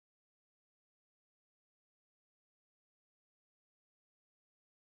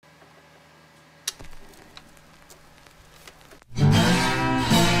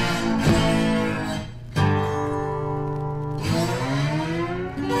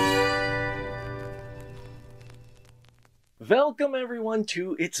Welcome everyone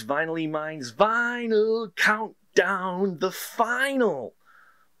to It's Vinylly Mine's Vinyl Countdown, the final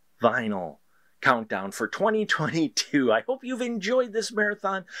vinyl countdown for 2022. I hope you've enjoyed this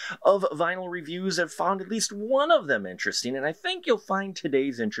marathon of vinyl reviews and found at least one of them interesting, and I think you'll find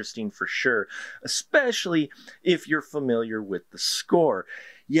today's interesting for sure, especially if you're familiar with the score.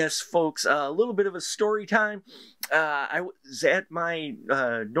 Yes, folks, a little bit of a story time. I was at my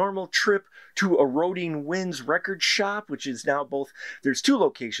normal trip to Eroding Winds record shop, which is now there's two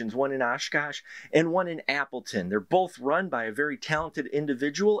locations, one in Oshkosh and one in Appleton. They're both run by a very talented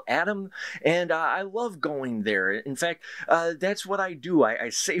individual, Adam, and I love going there. In fact, that's what I do. I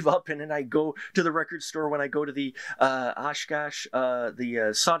save up and then I go to the record store when I go to the Oshkosh,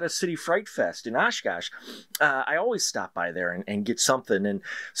 the Sawdust City Fright Fest in Oshkosh. I always stop by there and get something. And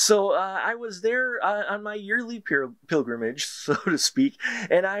so I was there on my yearly pilgrimage, so to speak,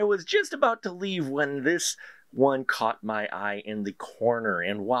 and I was just about to leave when this one caught my eye in the corner.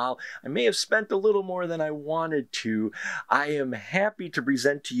 And while I may have spent a little more than I wanted to, I am happy to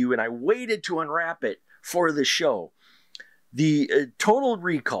present to you, and I waited to unwrap it for the show, the Total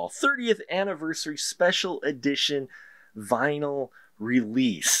Recall 30th Anniversary Special Edition vinyl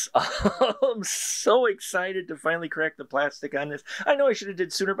release. I'm so excited to finally crack the plastic on this. I know I should have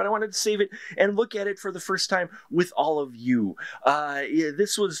did sooner, but I wanted to save it and look at it for the first time with all of you.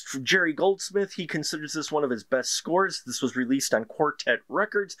 This was from Jerry Goldsmith. He considers this one of his best scores. This was released on Quartet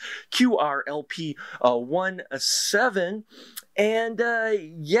Records, QRLP 17. And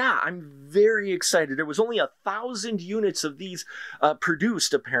yeah, I'm very excited. There was only 1,000 units of these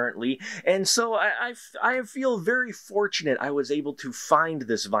produced, apparently, and so I feel very fortunate I was able to find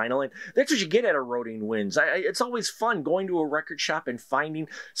this vinyl, and that's what you get at Eroding Winds. It's always fun going to a record shop and finding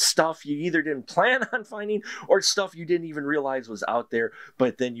stuff you either didn't plan on finding or stuff you didn't even realize was out there,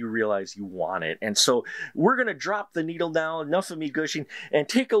 but then you realize you want it. And so we're going to drop the needle now, enough of me gushing, and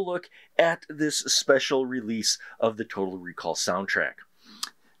take a look at this special release of the Total Recall soundtrack.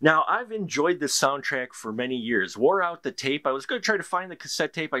 Now, I've enjoyed this soundtrack for many years. Wore out the tape. I was going to try to find the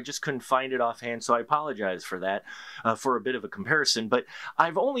cassette tape. I just couldn't find it offhand, so I apologize for that, for a bit of a comparison. But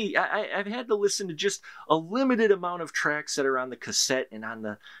I've had to listen to just a limited amount of tracks that are on the cassette and on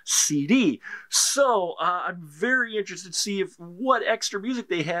the CD. So I'm very interested to see what extra music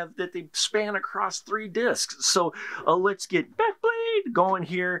they have that they span across 3 discs. So let's get Backblade going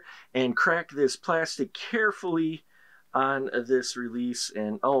here and crack this plastic carefully on this release,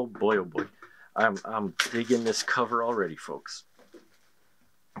 and oh boy, I'm digging this cover already, folks.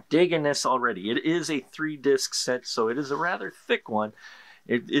 Digging this already. It is a 3-disc set, so it is a rather thick one.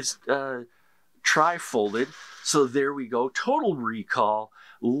 It's tri-folded, so there we go. Total Recall.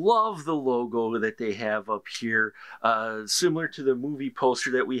 Love the logo that they have up here, similar to the movie poster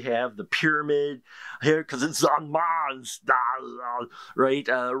that we have, the pyramid here, because it's on Mars, right?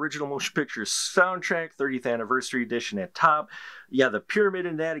 Original motion picture soundtrack, 30th anniversary edition at top. Yeah, the pyramid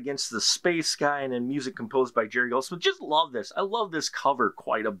in that against the space sky, and then music composed by Jerry Goldsmith. Just love this. I love this cover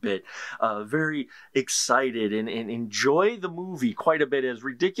quite a bit. Very excited and enjoy the movie quite a bit. As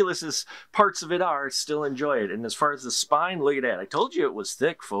ridiculous as parts of it are, still enjoy it. And as far as the spine, look at that. I told you it was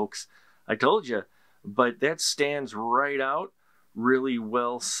thick, folks. I told you. But that stands right out. Really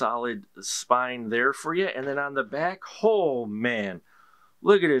well, solid spine there for you. And then on the back, oh man.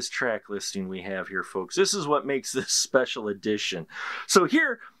 Look at this track listing we have here, folks. This is what makes this special edition. So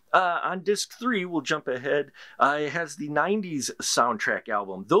here on disc 3, we'll jump ahead. It has the 90s soundtrack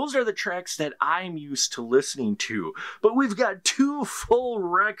album. Those are the tracks that I'm used to listening to. But we've got 2 full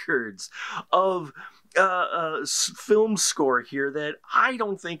records of film score here that I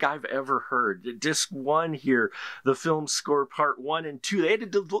don't think I've ever heard. Disc 1 here, the film score part 1 and 2. They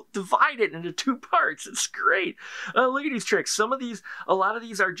had to divide it into 2 parts. It's great. Look at these tracks. A lot of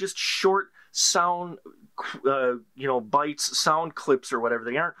these are just short sound, bites, sound clips or whatever.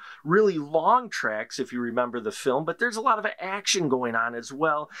 They aren't really long tracks if you remember the film, but there's a lot of action going on as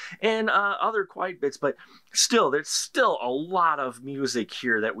well, and other quiet bits, but still, there's still a lot of music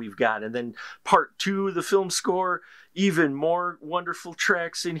here that we've got. And then part 2, the film score, even more wonderful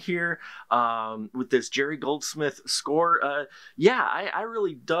tracks in here with this Jerry Goldsmith score. Yeah, I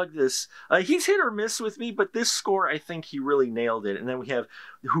really dug this. He's hit or miss with me, but this score, I think he really nailed it. And then we have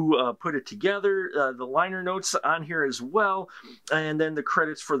who put it together, the liner notes on here as well, and then the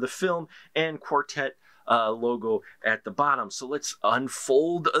credits for the film and Quartet logo at the bottom. So let's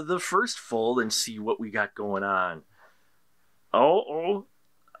unfold the first fold and see what we got going on.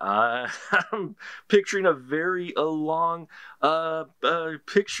 I'm picturing a very long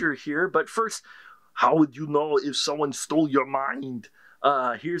picture here, but first, how would you know if someone stole your mind?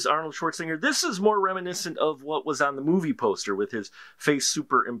 Here's Arnold Schwarzenegger. This is more reminiscent of what was on the movie poster with his face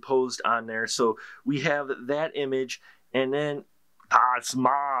superimposed on there. So we have that image, and then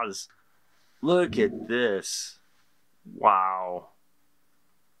Maz. Look at this. Wow.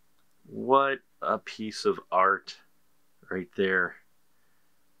 What a piece of art right there.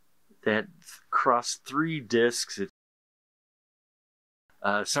 That crossed 3 discs.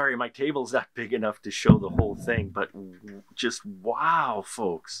 Sorry, my table's not big enough to show the whole thing, but just wow,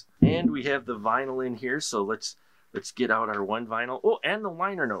 folks. And we have the vinyl in here, so let's get out our one vinyl. Oh, and the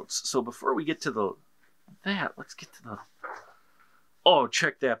liner notes. So before we get to let's get to the... Oh,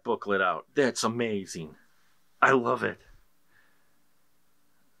 check that booklet out. That's amazing. I love it.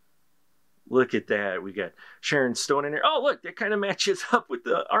 Look at that. We got Sharon Stone in there. Oh, look, that kind of matches up with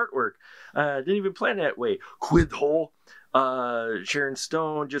the artwork. Didn't even plan that way. Quid hole. Sharon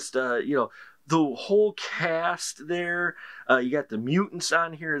Stone, just, you know, the whole cast there. You got the mutants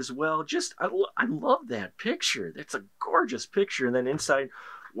on here as well. Just, I love that picture. That's a gorgeous picture. And then inside,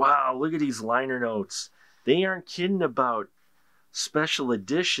 wow, look at these liner notes. They aren't kidding about special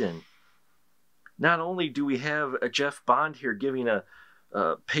edition. Not only do we have a Jeff Bond here giving a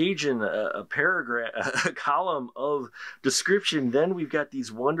page and a paragraph, a column of description, then we've got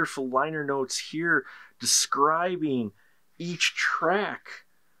these wonderful liner notes here describing each track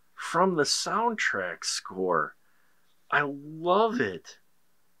from the soundtrack score. I love it.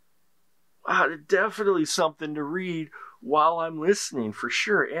 Wow, definitely something to read while I'm listening for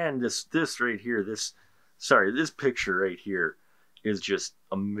sure. And this right here, this picture right here is just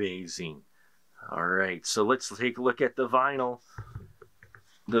amazing. All right, so let's take a look at the vinyl.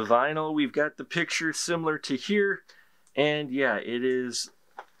 The vinyl, we've got the picture similar to here. And yeah, this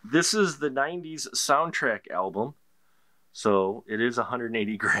is the 90s soundtrack album. So it is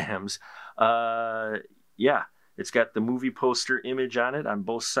 180 grams. Yeah, it's got the movie poster image on it on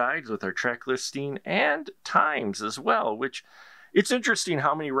both sides with our track listing and times as well, which it's interesting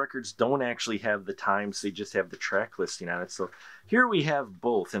how many records don't actually have the times. They just have the track listing on it. So here we have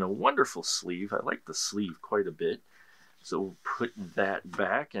both in a wonderful sleeve. I like the sleeve quite a bit. So we'll put that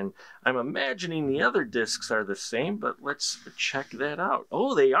back. And I'm imagining the other discs are the same, but let's check that out.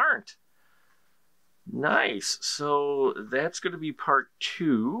 Oh, they aren't. Nice. So that's going to be part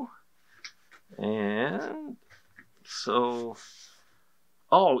 2. And so,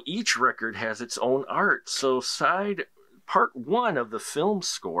 oh, each record has its own art. So part 1 of the film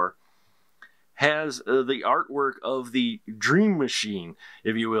score has the artwork of the Dream Machine,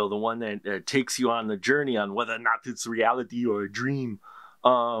 if you will, the one that takes you on the journey on whether or not it's reality or a dream.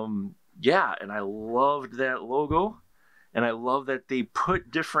 Yeah, and I loved that logo, and I love that they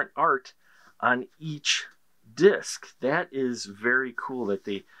put different art on each disc. That is very cool that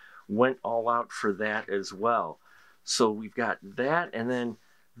they went all out for that as well. So we've got that, and then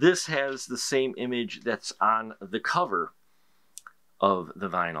this has the same image that's on the cover of the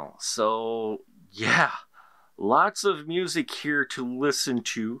vinyl. So yeah, lots of music here to listen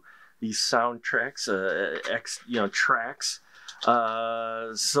to. These soundtracks, tracks.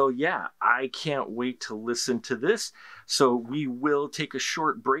 So yeah, I can't wait to listen to this. So we will take a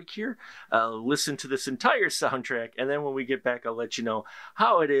short break here, listen to this entire soundtrack, and then when we get back, I'll let you know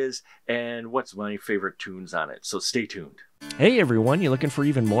how it is and what's my favorite tunes on it. So stay tuned. Hey everyone, you looking for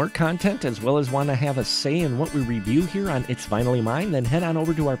even more content as well as want to have a say in what we review here on It's Finally Mine? Then head on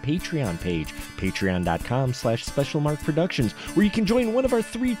over to our Patreon page, patreon.com/specialmarkproductions, where you can join one of our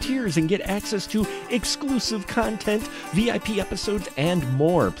 3 tiers and get access to exclusive content, VIP episodes, and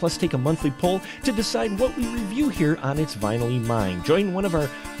more. Plus take a monthly poll to decide what we review here on It's Finally Mine. Join one of our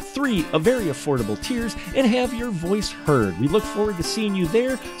 3 very affordable tiers and have your voice heard. We look forward to seeing you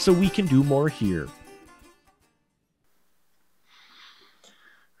there so we can do more here.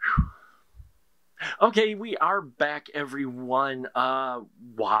 Okay, we are back, everyone.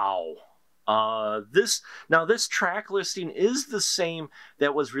 Wow. This track listing is the same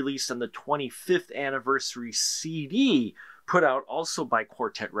that was released on the 25th anniversary CD, put out also by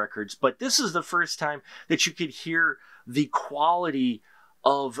Quartet Records, but this is the first time that you could hear the quality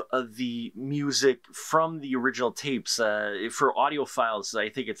of the music from the original tapes. For audio files, I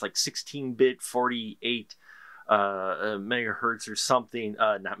think it's like 16-bit, 48 megahertz or something.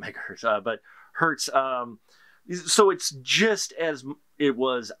 Not megahertz, but hertz. So it's just as it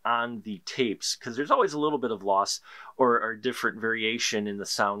was on the tapes, because there's always a little bit of loss or different variation in the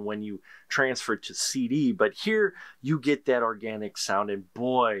sound when you transfer to CD. But here you get that organic sound, and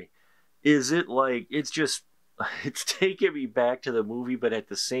boy, is it like, it's taking me back to the movie, but at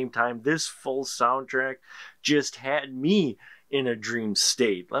the same time, this full soundtrack just had me in a dream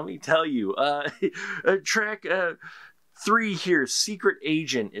state. Let me tell you, track 3 here, Secret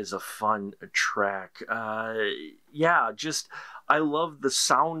Agent, is a fun track. Yeah, just I love the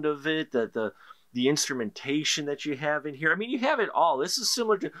sound of it, the instrumentation that you have in here. I mean, you have it all. This is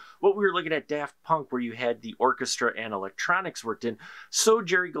similar to what we were looking at Daft Punk, where you had the orchestra and electronics worked in. So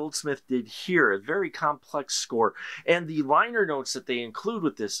Jerry Goldsmith did here, a very complex score. And the liner notes that they include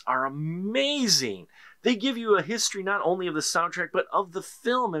with this are amazing. They give you a history not only of the soundtrack, but of the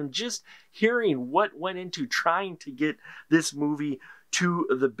film, and just hearing what went into trying to get this movie to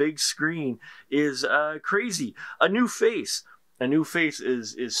the big screen is crazy. A New Face. A New Face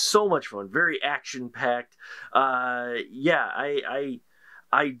is so much fun, very action-packed. Yeah,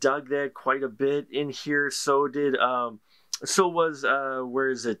 I dug that quite a bit in here. So was where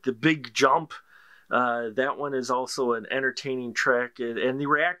is it? The Big Jump. That one is also an entertaining track. And the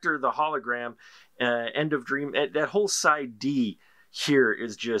Reactor, the Hologram, End of Dream, that whole side D here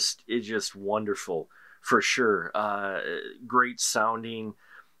is just wonderful for sure. Great sounding,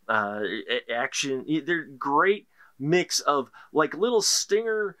 action. They're great mix of like little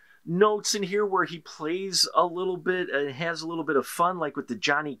stinger notes in here where he plays a little bit and has a little bit of fun, like with the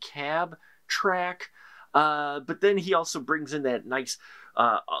Johnny Cab track. But then he also brings in that nice,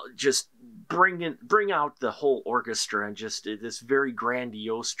 just bring out the whole orchestra and just this very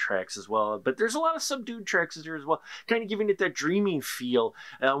grandiose tracks as well. But there's a lot of subdued tracks here as well, kind of giving it that dreaming feel,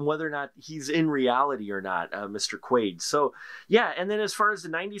 whether or not he's in reality or not, Mr. Quaid. So yeah, and then as far as the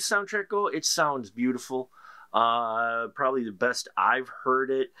 90s soundtrack go, it sounds beautiful. Probably the best I've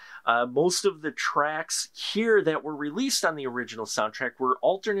heard it. Most of the tracks here that were released on the original soundtrack were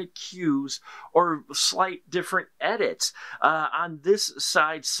alternate cues or slight different edits. On this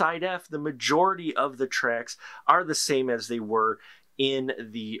side, side F, the majority of the tracks are the same as they were in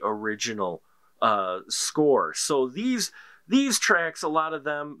the original score. So these tracks, a lot of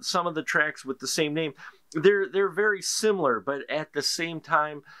them, some of the tracks with the same name, they're very similar, but at the same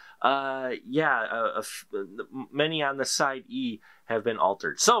time, many on the side E have been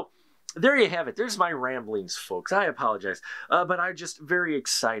altered. So there you have it. There's my ramblings, folks. I apologize, but I'm just very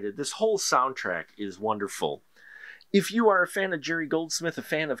excited. This whole soundtrack is wonderful. If you are a fan of Jerry Goldsmith, a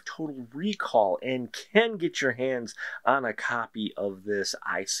fan of Total Recall, and can get your hands on a copy of this,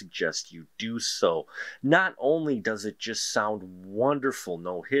 I suggest you do so. Not only does it just sound wonderful,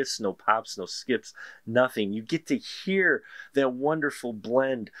 no hiss, no pops, no skips, nothing. You get to hear that wonderful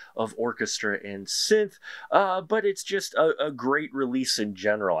blend of orchestra and synth, but it's just a great release in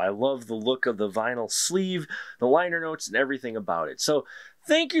general. I love the look of the vinyl sleeve, the liner notes, and everything about it. So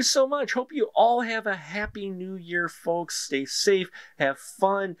thank you so much. Hope you all have a happy new year, folks. Stay safe, have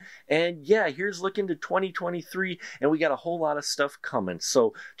fun, and yeah, here's looking to 2023, and we got a whole lot of stuff coming.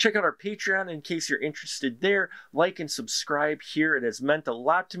 So check out our Patreon in case you're interested there. Like and subscribe here. It has meant a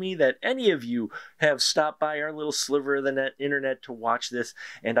lot to me that any of you have stopped by our little sliver of the internet to watch this,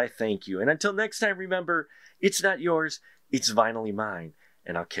 and I thank you. And until next time, remember, it's not yours, it's vinylly mine,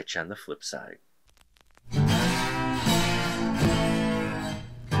 and I'll catch you on the flip side.